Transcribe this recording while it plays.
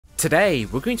Today,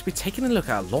 we're going to be taking a look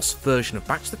at a lost version of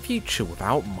Back to the Future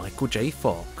without Michael J.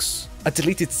 Fox, a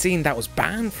deleted scene that was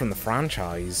banned from the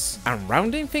franchise, and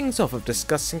rounding things off of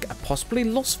discussing a possibly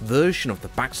lost version of the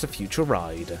Back to the Future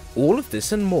ride. All of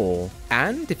this and more.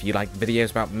 And if you like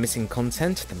videos about missing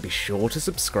content, then be sure to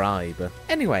subscribe.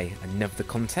 Anyway, enough of the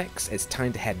context, it's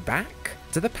time to head back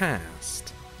to the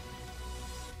past.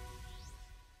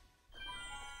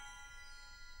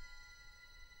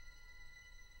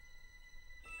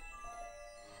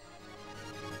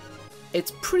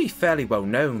 It's pretty fairly well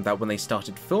known that when they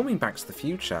started filming Back to the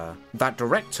Future, that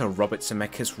director Robert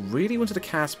Zemeckis really wanted to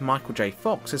cast Michael J.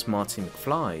 Fox as Marty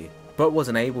McFly, but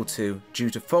wasn't able to due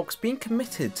to Fox being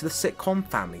committed to the sitcom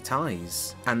Family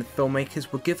Ties, and the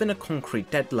filmmakers were given a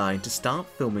concrete deadline to start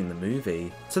filming the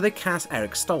movie, so they cast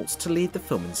Eric Stoltz to lead the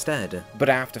film instead. But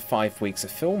after 5 weeks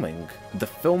of filming, the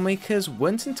filmmakers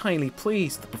weren't entirely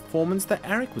pleased with the performance that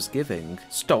Eric was giving.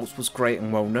 Stoltz was great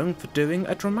and well known for doing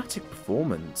a dramatic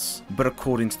performance, but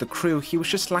according to the crew he was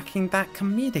just lacking that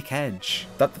comedic edge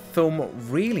that the film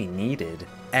really needed.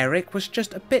 Eric was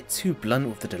just a bit too blunt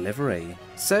with the delivery.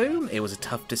 So it was a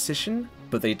tough decision,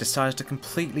 but they decided to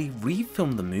completely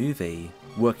refilm the movie,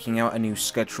 working out a new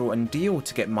schedule and deal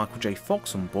to get Michael J.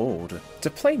 Fox on board to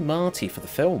play Marty for the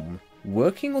film,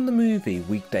 working on the movie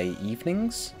weekday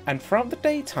evenings and throughout the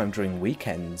daytime during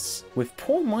weekends, with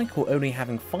poor Michael only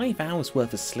having 5 hours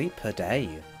worth of sleep per day.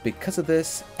 Because of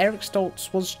this, Eric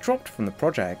Stoltz was dropped from the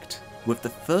project, with the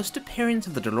first appearance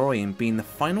of the DeLorean being the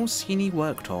final scene he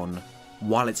worked on.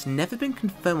 While it's never been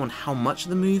confirmed on how much of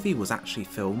the movie was actually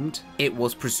filmed, it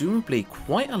was presumably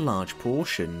quite a large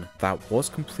portion that was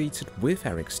completed with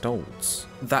Eric Stoltz.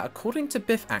 That according to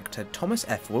Biff actor Thomas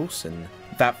F. Wilson,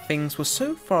 that things were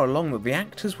so far along that the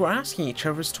actors were asking each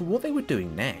other as to what they were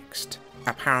doing next.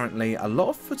 Apparently, a lot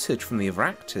of footage from the other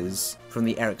actors from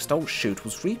the Eric Stoltz shoot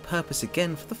was repurposed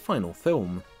again for the final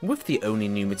film, with the only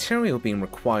new material being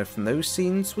required from those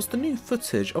scenes was the new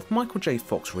footage of Michael J.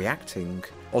 Fox reacting,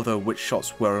 although which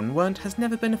shots were and weren't has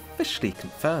never been officially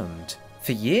confirmed.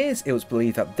 For years it was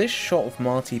believed that this shot of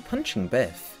Marty punching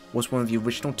Biff was one of the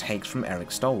original takes from Eric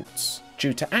Stoltz,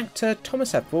 due to actor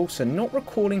Thomas F. Wilson not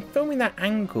recalling filming that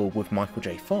angle with Michael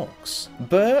J. Fox.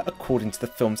 But according to the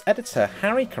film's editor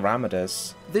Harry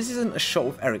Karamadis, this isn't a shot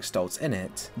with Eric Stoltz in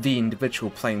it. The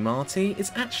individual playing Marty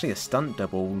is actually a stunt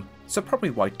double, so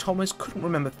probably why Thomas couldn't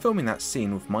remember filming that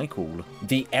scene with Michael.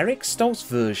 The Eric Stoltz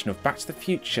version of Back to the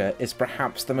Future is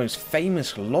perhaps the most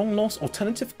famous long-lost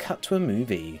alternative cut to a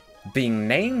movie, being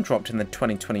name-dropped in the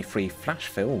 2023 Flash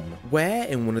film, where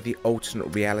in one of the alternate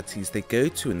realities they go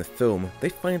to in the film, they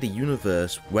find a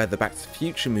universe where the Back to the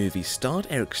Future movie starred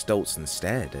Eric Stoltz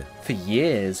instead. For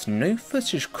years, no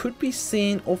footage could be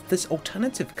seen of this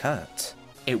alternative cut.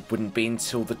 It wouldn't be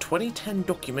until the 2010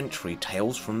 documentary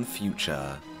Tales from the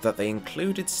Future that they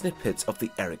included snippets of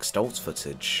the Eric Stoltz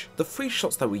footage. The 3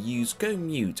 shots that were used go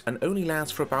mute and only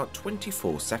last for about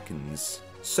 24 seconds.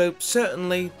 So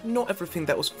certainly not everything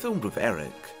that was filmed with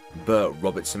Eric, but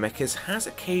Robert Zemeckis has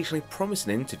occasionally promised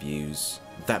in interviews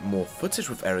that more footage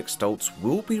with Eric Stoltz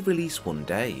will be released one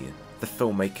day. The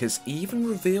filmmakers even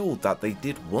revealed that they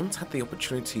did once have the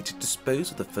opportunity to dispose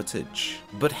of the footage,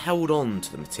 but held on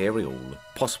to the material,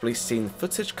 possibly seeing the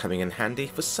footage coming in handy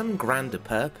for some grander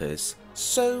purpose.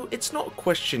 So it's not a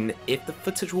question if the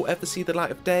footage will ever see the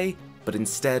light of day, but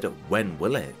instead when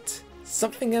will it?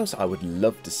 Something else I would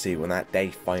love to see when that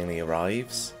day finally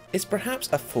arrives is perhaps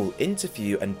a full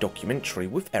interview and documentary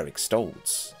with Eric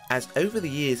Stoltz, as over the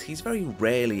years he's very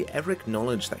rarely ever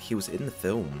acknowledged that he was in the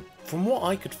film. From what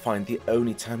I could find, the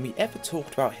only time he ever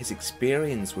talked about his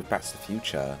experience with Back to the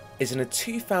Future is in a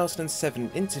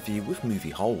 2007 interview with Movie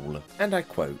Hole, and I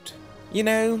quote, "You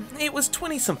know, it was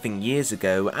 20-something years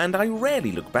ago and I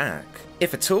rarely look back,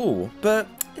 if at all, but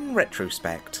in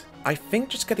retrospect, I think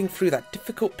just getting through that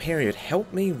difficult period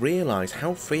helped me realise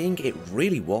how freeing it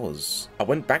really was. I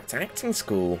went back to acting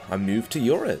school, I moved to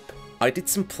Europe, I did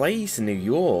some plays in New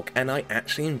York, and I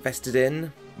actually invested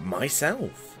in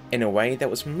myself in a way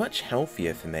that was much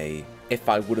healthier for me. If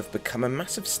I would have become a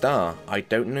massive star, I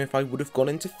don't know if I would have gone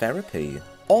into therapy.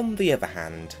 On the other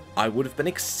hand, I would have been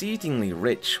exceedingly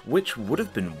rich, which would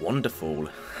have been wonderful,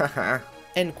 haha."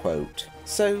 End quote.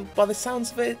 So, by the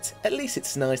sounds of it, at least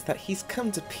it's nice that he's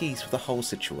come to peace with the whole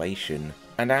situation,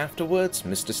 and afterwards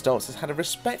Mr. Stoltz has had a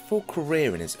respectful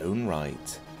career in his own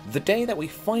right. The day that we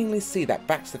finally see that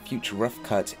Back to the Future rough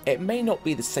cut, it may not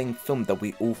be the same film that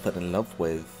we all fell in love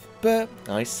with, but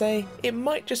I say, it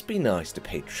might just be nice to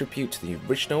pay tribute to the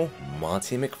original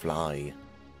Marty McFly.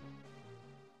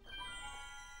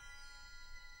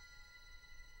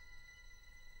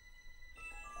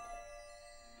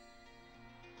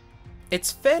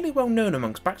 It's fairly well known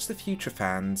amongst Back to the Future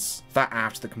fans that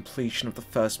after the completion of the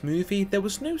first movie there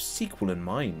was no sequel in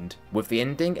mind, with the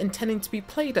ending intending to be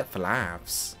played up for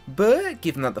laughs. But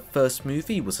given that the first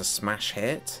movie was a smash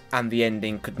hit, and the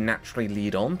ending could naturally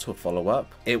lead on to a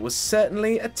follow-up, it was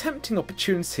certainly a tempting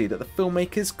opportunity that the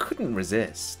filmmakers couldn't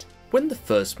resist. When the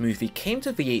first movie came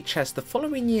to VHS the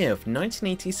following year of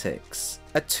 1986,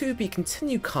 a to be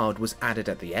continued card was added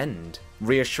at the end,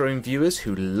 reassuring viewers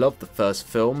who loved the first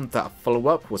film that a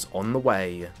follow-up was on the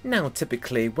way. Now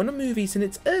typically, when a movie's in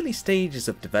its early stages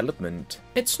of development,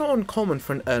 it's not uncommon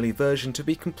for an early version to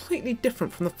be completely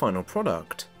different from the final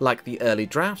product. Like the early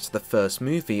drafts of the first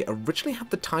movie originally had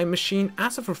the time machine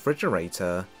as a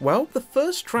refrigerator. Well, the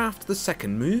first draft of the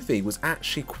second movie was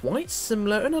actually quite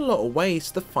similar in a lot of ways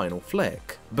to the final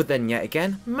flick, but then yet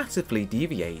again massively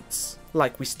deviates.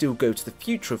 Like we still go to the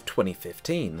future of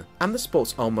 2015, and the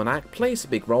sports almanac plays a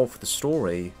big role for the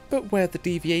story, but where the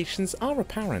deviations are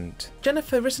apparent.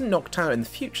 Jennifer isn't knocked out in the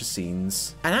future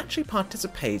scenes, and actually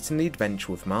participates in the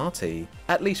adventure with Marty,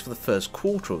 at least for the first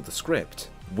quarter of the script.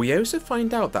 We also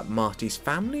find out that Marty's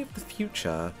family of the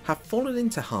future have fallen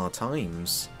into hard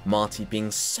times, Marty being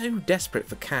so desperate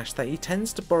for cash that he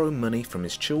tends to borrow money from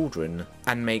his children,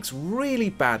 and makes really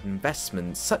bad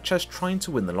investments such as trying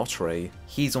to win the lottery.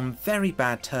 He's on very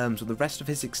bad terms with the rest of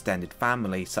his extended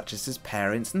family such as his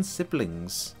parents and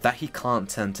siblings, that he can't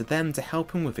turn to them to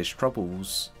help him with his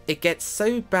troubles. It gets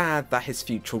so bad that his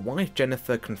future wife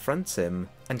Jennifer confronts him,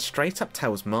 and straight up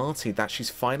tells Marty that she's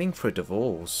filing for a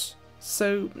divorce.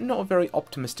 So, not a very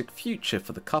optimistic future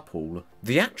for the couple.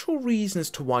 The actual reason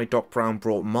as to why Doc Brown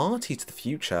brought Marty to the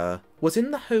future was in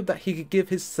the hope that he could give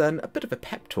his son a bit of a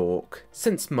pep talk,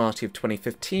 since Marty of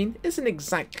 2015 isn't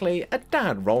exactly a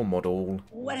dad role model.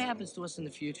 What happens to us in the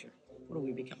future? What, do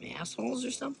we become assholes or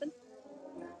something?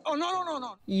 Oh,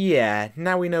 no. Yeah,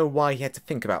 now we know why he had to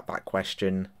think about that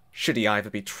question. Should he either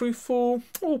be truthful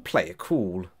or play it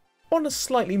cool? On a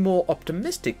slightly more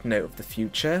optimistic note of the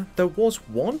future, there was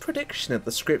one prediction that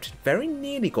the script very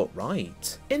nearly got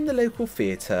right. In the local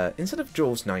theatre, instead of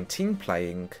Jaws 19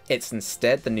 playing, it's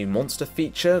instead the new monster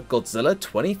feature Godzilla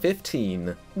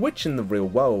 2015, which in the real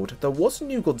world, there was a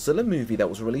new Godzilla movie that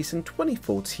was released in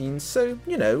 2014, so,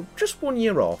 you know, just 1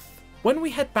 year off. When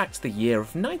we head back to the year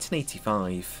of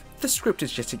 1985, the script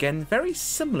is yet again very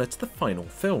similar to the final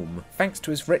film. Thanks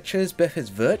to his riches, Biff is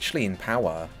virtually in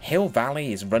power, Hill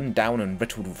Valley is run down and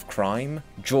riddled with crime,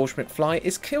 George McFly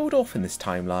is killed off in this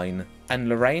timeline, and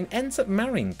Lorraine ends up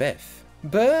marrying Biff.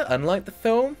 But unlike the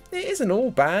film, it isn't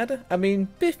all bad. I mean,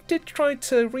 Biff did try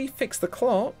to refix the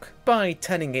clock by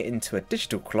turning it into a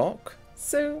digital clock,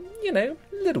 so, you know,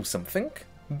 little something.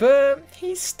 But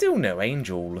he's still no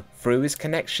angel. Through his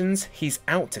connections, he's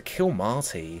out to kill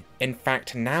Marty. In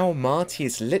fact, now Marty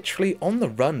is literally on the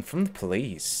run from the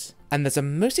police. And there's a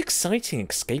most exciting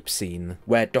escape scene,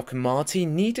 where Doc and Marty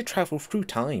need to travel through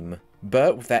time.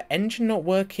 But with their engine not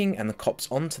working and the cops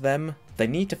onto them, they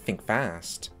need to think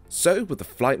fast. So, with the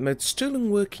flight mode still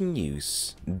in working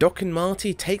use, Doc and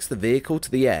Marty takes the vehicle to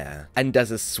the air and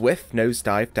does a swift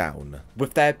nosedive down,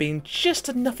 with there being just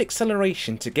enough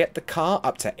acceleration to get the car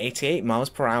up to 88 miles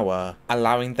per hour,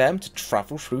 allowing them to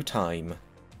travel through time.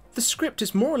 The script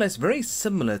is more or less very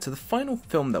similar to the final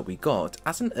film that we got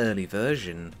as an early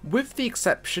version, with the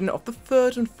exception of the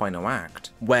third and final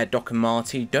act, where Doc and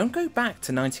Marty don't go back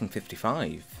to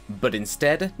 1955, but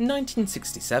instead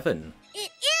 1967. It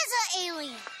is an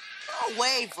alien! No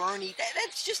way, Vernie.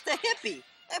 That's just a hippie.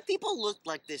 People looked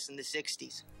like this in the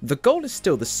 60s. The goal is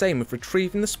still the same with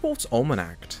retrieving the sports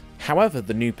almanac. However,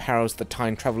 the new perils the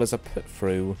time travelers are put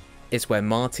through is where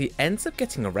Marty ends up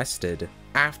getting arrested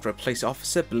after a police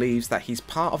officer believes that he's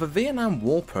part of a Vietnam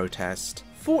War protest.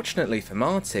 Fortunately for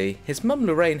Marty, his mum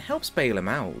Lorraine helps bail him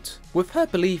out, with her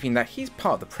believing that he's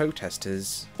part of the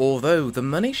protesters, although the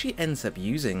money she ends up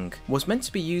using was meant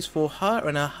to be used for her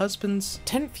and her husband's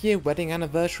 10th year wedding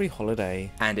anniversary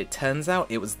holiday, and it turns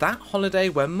out it was that holiday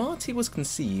where Marty was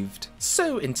conceived.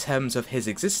 So in terms of his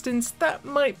existence, that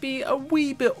might be a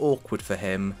wee bit awkward for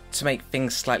him. To make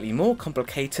things slightly more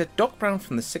complicated, Doc Brown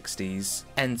from the 60s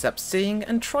ends up seeing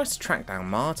and tries to track down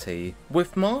Marty,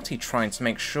 with Marty trying to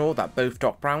make sure that both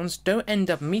Doc Browns don't end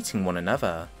up meeting one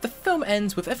another. The film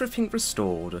ends with everything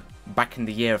restored. Back in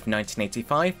the year of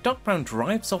 1985, Doc Brown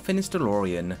drives off in his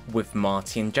DeLorean, with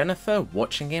Marty and Jennifer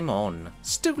watching him on,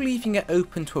 still leaving it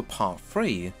open to a part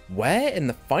 3, where in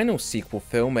the final sequel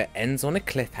film it ends on a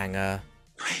cliffhanger.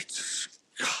 Great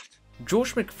Scott.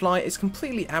 George McFly is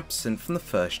completely absent from the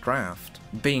first draft,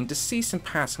 being deceased and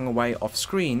passing away off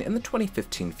screen in the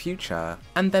 2015 future,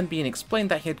 and then being explained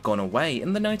that he had gone away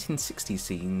in the 1960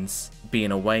 scenes,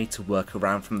 being away to work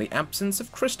around from the absence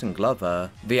of Crichton Glover,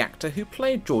 the actor who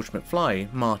played George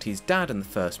McFly, Marty's dad in the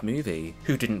first movie,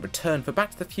 who didn't return for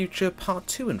Back to the Future Part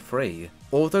 2 and 3.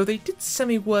 Although they did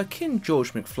semi-work in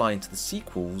George McFly into the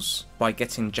sequels, by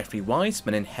getting Jeffrey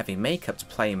Wiseman in heavy makeup to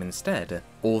play him instead,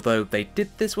 although they did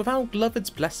this without Glover's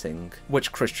blessing,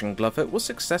 which Crichton Glover was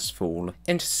successful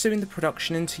in suing the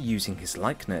production into using his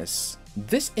likeness.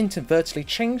 This inadvertently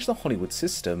changed the Hollywood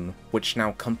system, which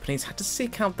now companies had to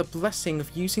seek out the blessing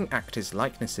of using actors'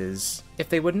 likenesses if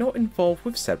they were not involved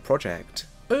with said project.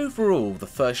 Overall, the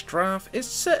first draft is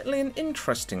certainly an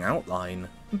interesting outline,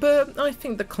 but I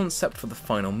think the concept for the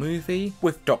final movie,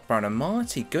 with Doc Brown and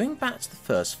Marty going back to the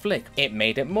first flick, it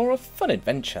made it more of a fun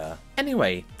adventure.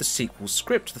 Anyway, the sequel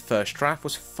script to the first draft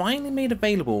was finally made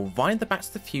available via the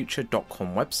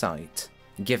backtothefuture.com website,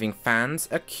 giving fans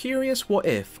a curious what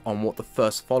if on what the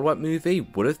first follow-up movie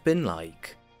would have been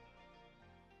like.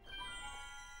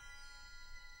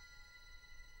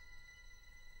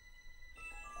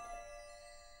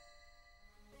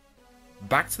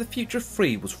 Back to the Future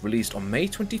 3 was released on May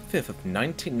 25th of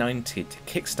 1990 to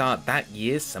kickstart that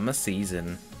year's summer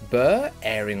season. But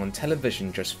airing on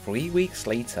television just 3 weeks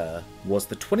later was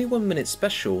the 21-minute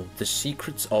special The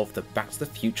Secrets of the Back to the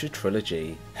Future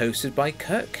trilogy, hosted by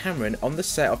Kirk Cameron on the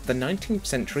set of the 19th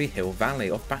Century Hill Valley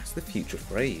of Back to the Future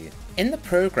 3. In the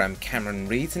programme, Cameron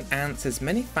reads and answers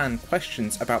many fan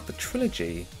questions about the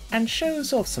trilogy, and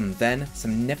shows off some then,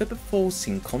 some never before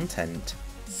seen content,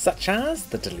 such as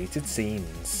the deleted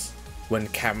scenes. When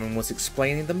Cameron was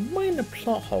explaining the minor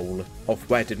plot hole of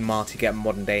where did Marty get a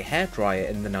modern day hairdryer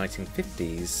in the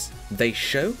 1950s, they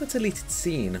show a deleted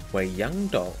scene where young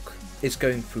Doc is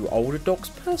going through older Doc's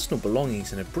personal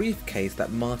belongings in a briefcase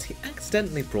that Marty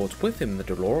accidentally brought with him in the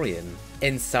DeLorean.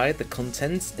 Inside the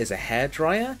contents is a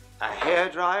hairdryer. A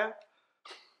hairdryer?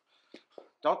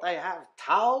 Don't they have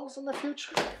towels in the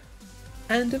future?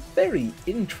 And a very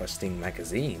interesting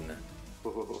magazine.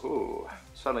 Ooh,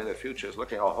 suddenly the future is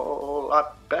looking a whole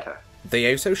lot better.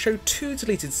 They also show 2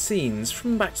 deleted scenes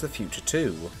from Back to the Future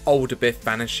 2. Older Biff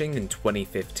vanishing in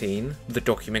 2015. The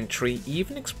documentary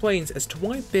even explains as to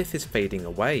why Biff is fading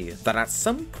away, that at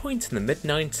some point in the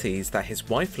mid-90s that his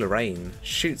wife Lorraine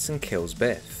shoots and kills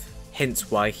Biff.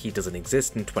 Hence why he doesn't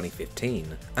exist in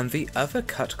 2015. And the other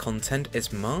cut content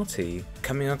is Marty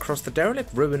coming across the derelict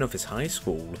ruin of his high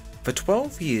school. For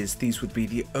 12 years, these would be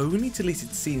the only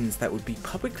deleted scenes that would be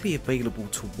publicly available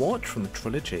to watch from the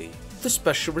trilogy. The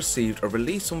special received a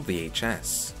release on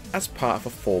VHS as part of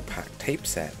a 4-pack tape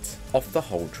set of the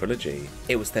whole trilogy.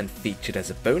 It was then featured as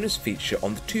a bonus feature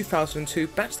on the 2002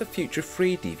 Back to the Future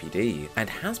 3 DVD, and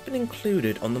has been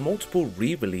included on the multiple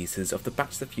re-releases of the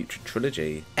Back to the Future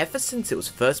trilogy. Ever since it was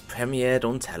first premiered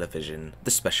on television,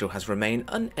 the special has remained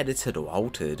unedited or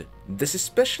altered. This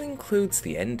especially includes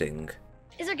the ending.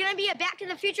 Is there gonna be a Back to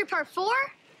the Future Part 4?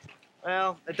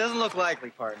 Well, it doesn't look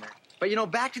likely, partner. But you know,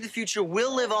 Back to the Future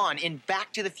will live on in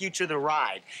Back to the Future The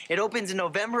Ride. It opens in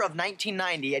November of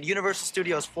 1990 at Universal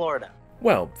Studios, Florida.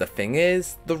 Well, the thing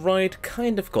is, the ride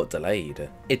kind of got delayed.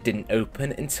 It didn't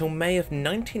open until May of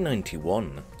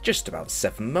 1991. Just about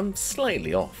 7 months,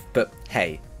 slightly off. But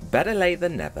hey, better late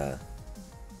than never.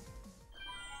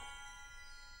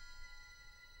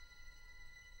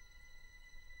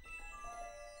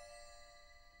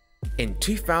 In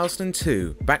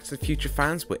 2002, Back to the Future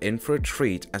fans were in for a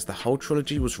treat as the whole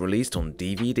trilogy was released on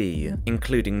DVD,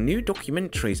 including new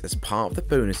documentaries as part of the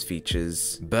bonus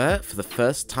features. But for the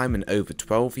first time in over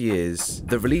 12 years,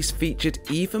 the release featured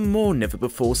even more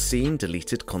never-before-seen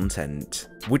deleted content,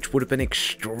 which would have been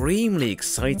extremely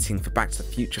exciting for Back to the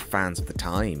Future fans of the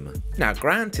time. Now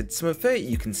granted, some of it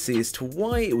you can see as to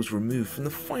why it was removed from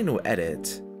the final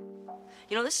edit.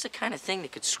 You know, this is the kind of thing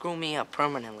that could screw me up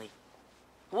permanently.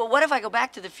 Well, what if I go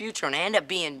back to the future and I end up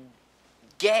being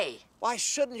gay? Why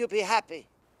shouldn't you be happy?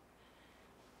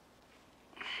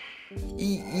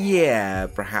 Yeah,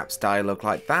 perhaps dialogue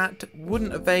like that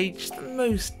wouldn't have aged the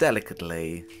most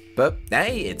delicately. But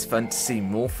hey, it's fun to see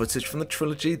more footage from the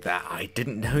trilogy that I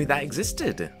didn't know that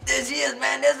existed. There she is,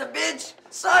 man. There's a bitch.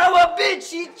 Son of a bitch.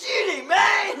 She's cheating,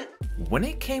 man. When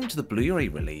it came to the Blu-ray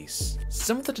release,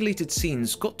 some of the deleted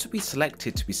scenes got to be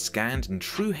selected to be scanned in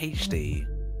true HD.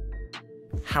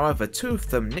 However, two of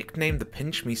them, nicknamed the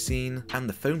Pinch Me scene and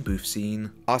the phone booth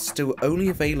scene, are still only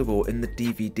available in the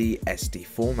DVD SD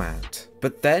format.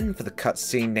 But then for the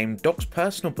cutscene named Doc's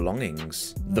Personal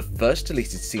Belongings, the first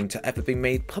deleted scene to ever be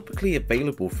made publicly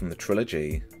available from the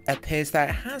trilogy, appears that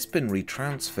it has been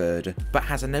retransferred, but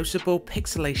has a noticeable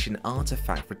pixelation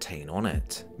artifact retained on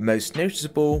it. Most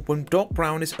noticeable when Doc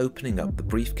Brown is opening up the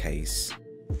briefcase.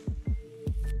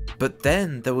 But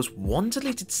then there was one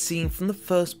deleted scene from the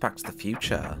first Back to the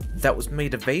Future that was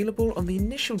made available on the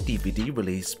initial DVD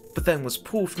release, but then was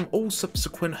pulled from all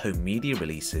subsequent home media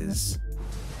releases.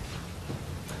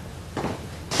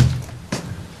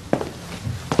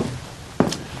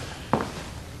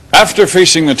 After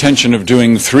facing the tension of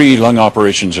doing 3 lung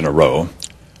operations in a row,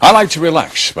 I like to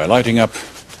relax by lighting up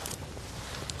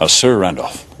a Sir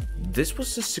Randolph. This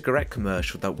was the cigarette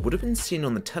commercial that would have been seen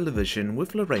on the television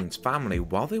with Lorraine's family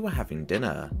while they were having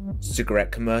dinner.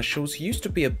 Cigarette commercials used to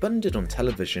be abundant on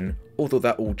television, although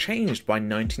that all changed by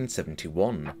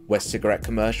 1971, where cigarette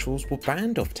commercials were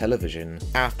banned off television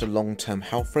after long-term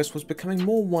health risk was becoming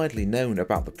more widely known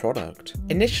about the product.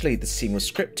 Initially, the scene was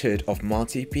scripted of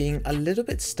Marty being a little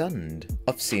bit stunned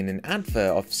of seeing an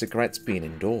advert of cigarettes being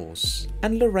indoors,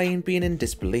 and Lorraine being in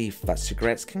disbelief that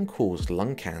cigarettes can cause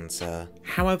lung cancer.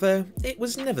 However, it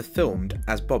was never filmed,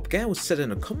 as Bob Gale said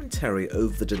in a commentary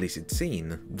over the deleted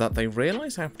scene that they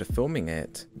realised after filming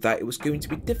it that it was going to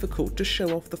be difficult to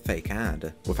show off the fake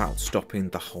ad without stopping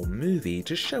the whole movie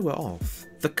to show it off.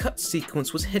 The cut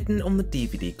sequence was hidden on the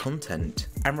DVD content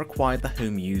and required the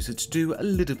home user to do a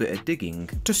little bit of digging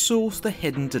to source the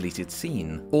hidden deleted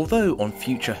scene, although on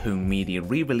future home media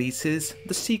re-releases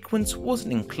the sequence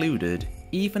wasn't included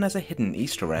even as a hidden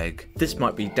Easter egg. This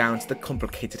might be down to the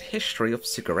complicated history of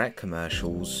cigarette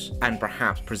commercials, and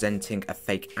perhaps presenting a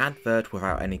fake advert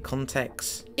without any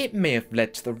context. It may have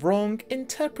led to the wrong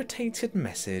interpreted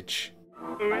message.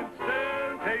 It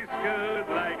still tastes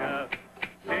good like a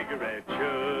cigarette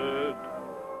should.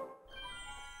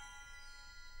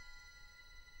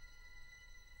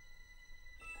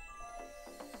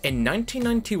 In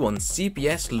 1991,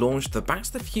 CBS launched the Back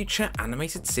to the Future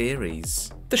animated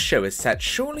series. The show is set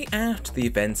shortly after the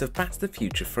events of Back to the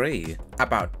Future 3,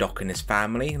 about Doc and his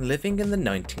family living in the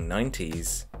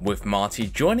 1990s, with Marty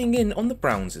joining in on the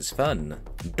Browns' fun.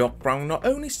 Doc Brown not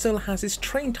only still has his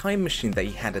train time machine that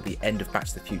he had at the end of Back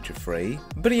to the Future 3,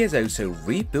 but he has also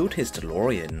rebuilt his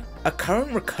DeLorean. A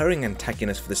current recurring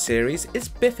antagonist for the series is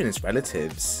Biff and his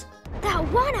relatives. That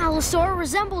one Allosaur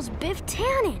resembles Biff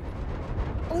Tannen,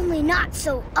 only not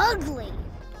so ugly.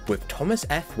 With Thomas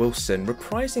F. Wilson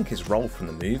reprising his role from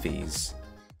the movies.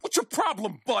 What's your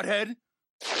problem, butthead?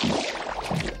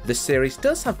 The series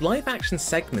does have live-action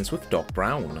segments with Doc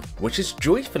Brown, which is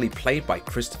joyfully played by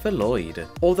Christopher Lloyd,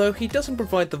 although he doesn't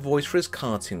provide the voice for his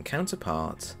cartoon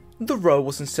counterpart. The role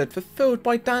was instead fulfilled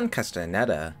by Dan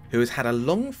Castellaneta, who has had a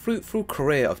long, fruitful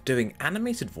career of doing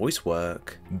animated voice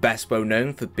work, best well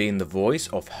known for being the voice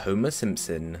of Homer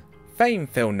Simpson.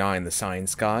 Famed Phil Nye the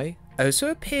Science Guy also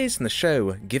appears in the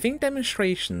show, giving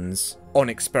demonstrations on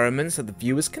experiments that the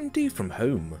viewers can do from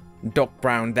home. Doc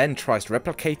Brown then tries to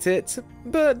replicate it,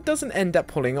 but doesn't end up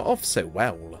pulling it off so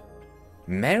well.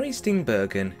 Mary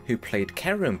Steenburgen, who played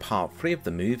Kara in Part 3 of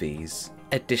the movies,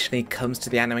 additionally comes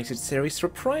to the animated series to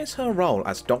reprise her role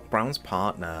as Doc Brown's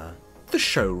partner. The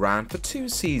show ran for 2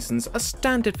 seasons, a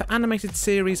standard for animated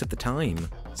series at the time.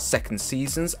 Second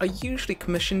seasons are usually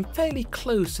commissioned fairly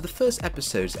close to the first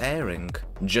episode's airing,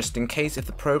 just in case if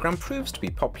the program proves to be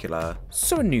popular,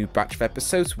 so a new batch of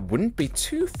episodes wouldn't be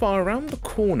too far around the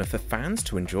corner for fans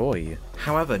to enjoy.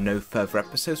 However, no further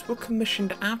episodes were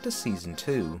commissioned after season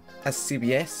 2, as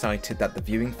CBS cited that the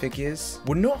viewing figures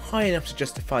were not high enough to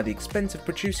justify the expense of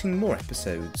producing more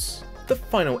episodes. The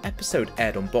final episode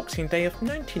aired on Boxing Day of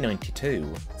 1992.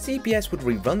 CBS would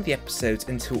rerun the episodes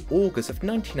until August of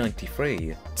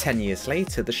 1993. 10 years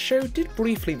later, the show did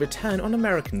briefly return on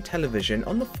American television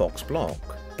on the Fox block,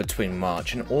 between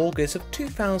March and August of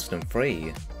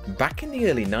 2003. Back in the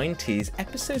early 90s,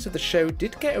 episodes of the show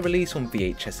did get a release on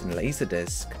VHS and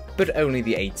Laserdisc, but only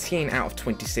the 18 out of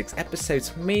 26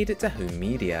 episodes made it to home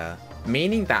media,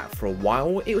 meaning that for a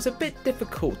while it was a bit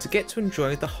difficult to get to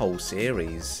enjoy the whole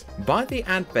series. By the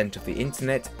advent of the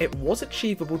internet, it was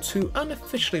achievable to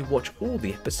unofficially watch all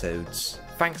the episodes,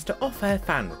 thanks to off-air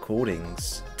fan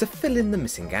recordings, to fill in the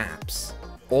missing gaps.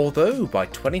 Although by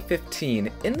 2015,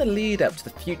 in the lead up to the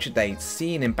future dates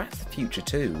seen in Back to the Future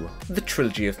 2, the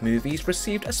trilogy of movies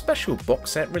received a special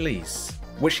box set release.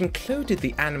 which included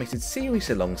the animated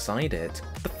series alongside it.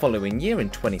 The following year in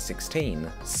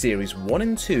 2016, Series 1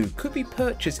 and 2 could be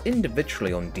purchased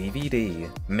individually on DVD,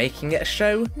 making it a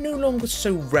show no longer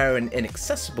so rare and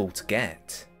inaccessible to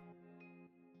get.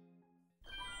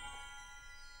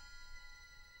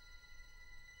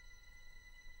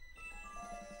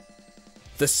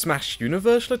 The smash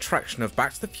universal attraction of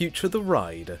Back to the Future the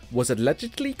Ride was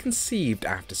allegedly conceived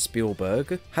after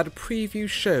Spielberg had a preview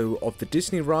show of the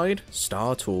Disney ride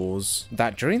Star Tours,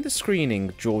 that during the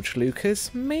screening George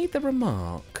Lucas made the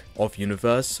remark of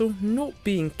Universal not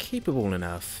being capable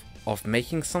enough of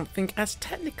making something as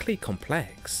technically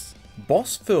complex.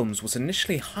 Boss Films was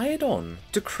initially hired on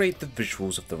to create the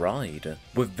visuals of the ride,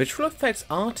 with visual effects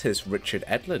artist Richard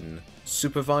Edlund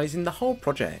supervising the whole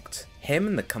project. Him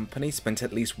and the company spent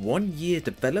at least 1 year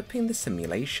developing the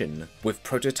simulation, with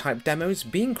prototype demos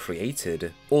being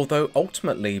created, although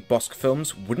ultimately Bosk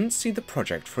Films wouldn't see the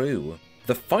project through.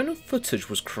 The final footage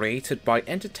was created by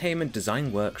Entertainment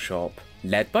Design Workshop,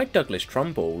 led by Douglas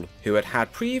Trumbull, who had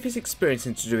had previous experience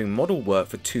into doing model work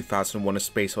for 2001: A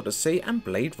Space Odyssey and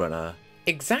Blade Runner.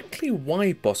 Exactly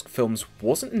why Bosk Films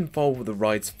wasn't involved with the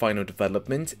ride's final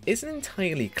development isn't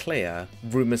entirely clear.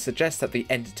 Rumours suggest that the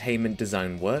Entertainment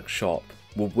Design Workshop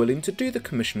were willing to do the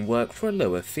commission work for a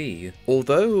lower fee,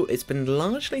 although it's been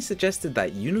largely suggested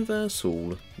that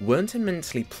Universal weren't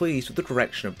immensely pleased with the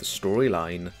direction of the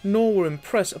storyline, nor were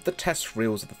impressed with the test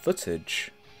reels of the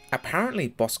footage. Apparently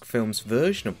Bosk Films'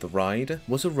 version of the ride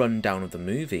was a rundown of the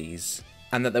movies,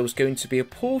 and that there was going to be a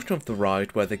portion of the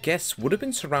ride where the guests would have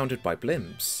been surrounded by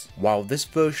blimps. While this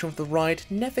version of the ride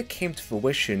never came to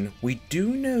fruition, we do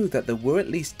know that there were at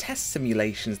least test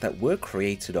simulations that were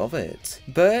created of it,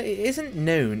 but it isn't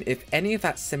known if any of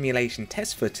that simulation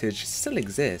test footage still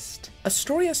exists. A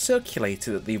story has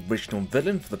circulated that the original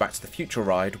villain for the Back to the Future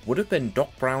ride would have been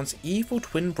Doc Brown's evil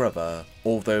twin brother,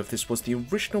 although if this was the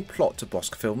original plot to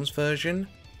Bosk Films' version,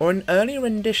 or an earlier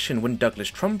rendition when Douglas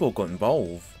Trumbull got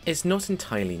involved, is not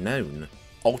entirely known.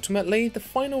 Ultimately, the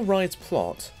final ride's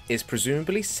plot is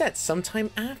presumably set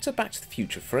sometime after Back to the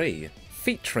Future 3,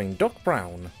 featuring Doc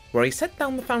Brown, where he set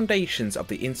down the foundations of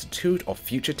the Institute of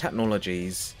Future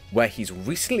Technologies, where he's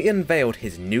recently unveiled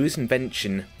his newest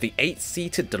invention, the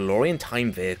 8-seated DeLorean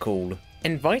time vehicle,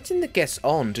 inviting the guests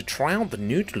on to try out the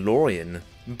new DeLorean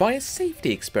by a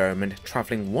safety experiment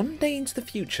travelling 1 day into the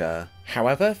future.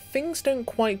 However, things don't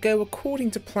quite go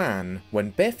according to plan when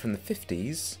Biff from the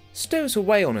 50s stows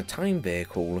away on a time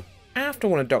vehicle after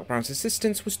one of Doc Brown's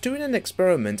assistants was doing an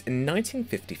experiment in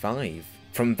 1955.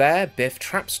 From there, Biff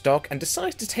traps Doc and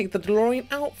decides to take the DeLorean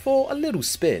out for a little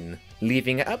spin,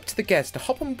 leaving it up to the guests to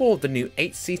hop on board the new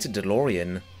 8-seater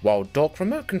DeLorean, while Doc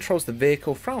remote controls the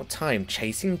vehicle throughout time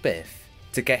chasing Biff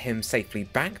to get him safely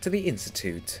back to the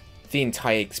Institute. The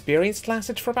entire experience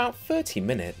lasted for about 30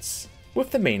 minutes,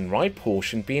 with the main ride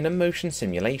portion being a motion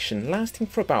simulation lasting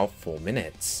for about 4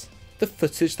 minutes. The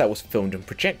footage that was filmed and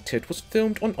projected was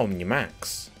filmed on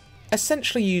OmniMax,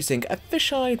 essentially using a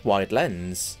fisheye wide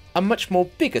lens, a much more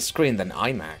bigger screen than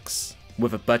IMAX.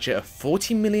 With a budget of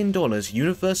 $40 million,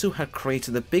 Universal had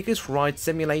created the biggest ride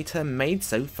simulator made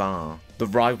so far. The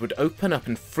ride would open up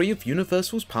in 3 of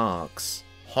Universal's parks: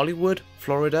 Hollywood,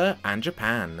 Florida, and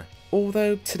Japan.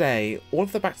 Although today, all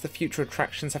of the Back to the Future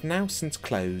attractions have now since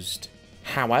closed.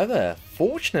 However,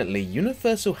 fortunately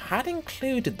Universal had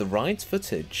included the ride's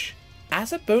footage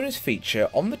as a bonus feature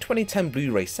on the 2010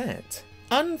 Blu-ray set.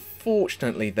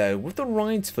 Unfortunately though, with the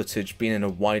ride's footage being in a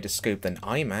wider scope than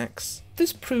IMAX,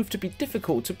 this proved to be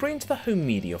difficult to bring to the home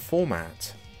media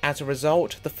format. As a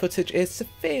result, the footage is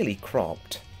severely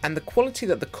cropped, and the quality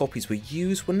that the copies were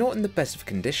used were not in the best of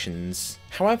conditions.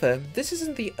 However, this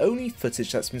isn't the only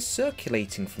footage that's been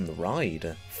circulating from the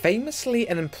ride. Famously,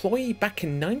 an employee back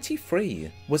in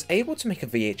 '93 was able to make a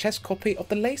VHS copy of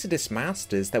the Laserdisc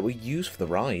masters that were used for the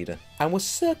ride, and was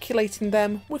circulating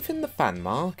them within the fan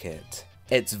market.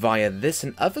 It's via this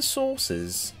and other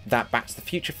sources that Back to the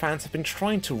Future fans have been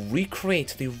trying to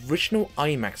recreate the original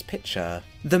IMAX picture.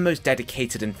 The most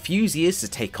dedicated enthusiast to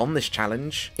take on this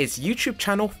challenge is YouTube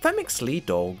channel Femix Lead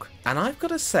Dog, and I've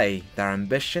got to say, their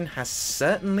ambition has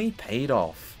certainly paid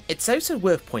off. It's also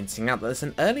worth pointing out that there's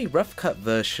an early rough cut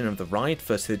version of the ride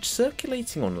footage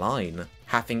circulating online,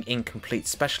 having incomplete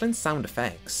special and sound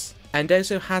effects, and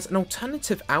also has an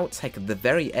alternative outtake at the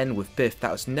very end with Biff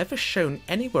that was never shown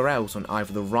anywhere else on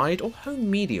either the ride or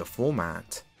home media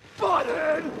format.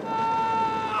 Button!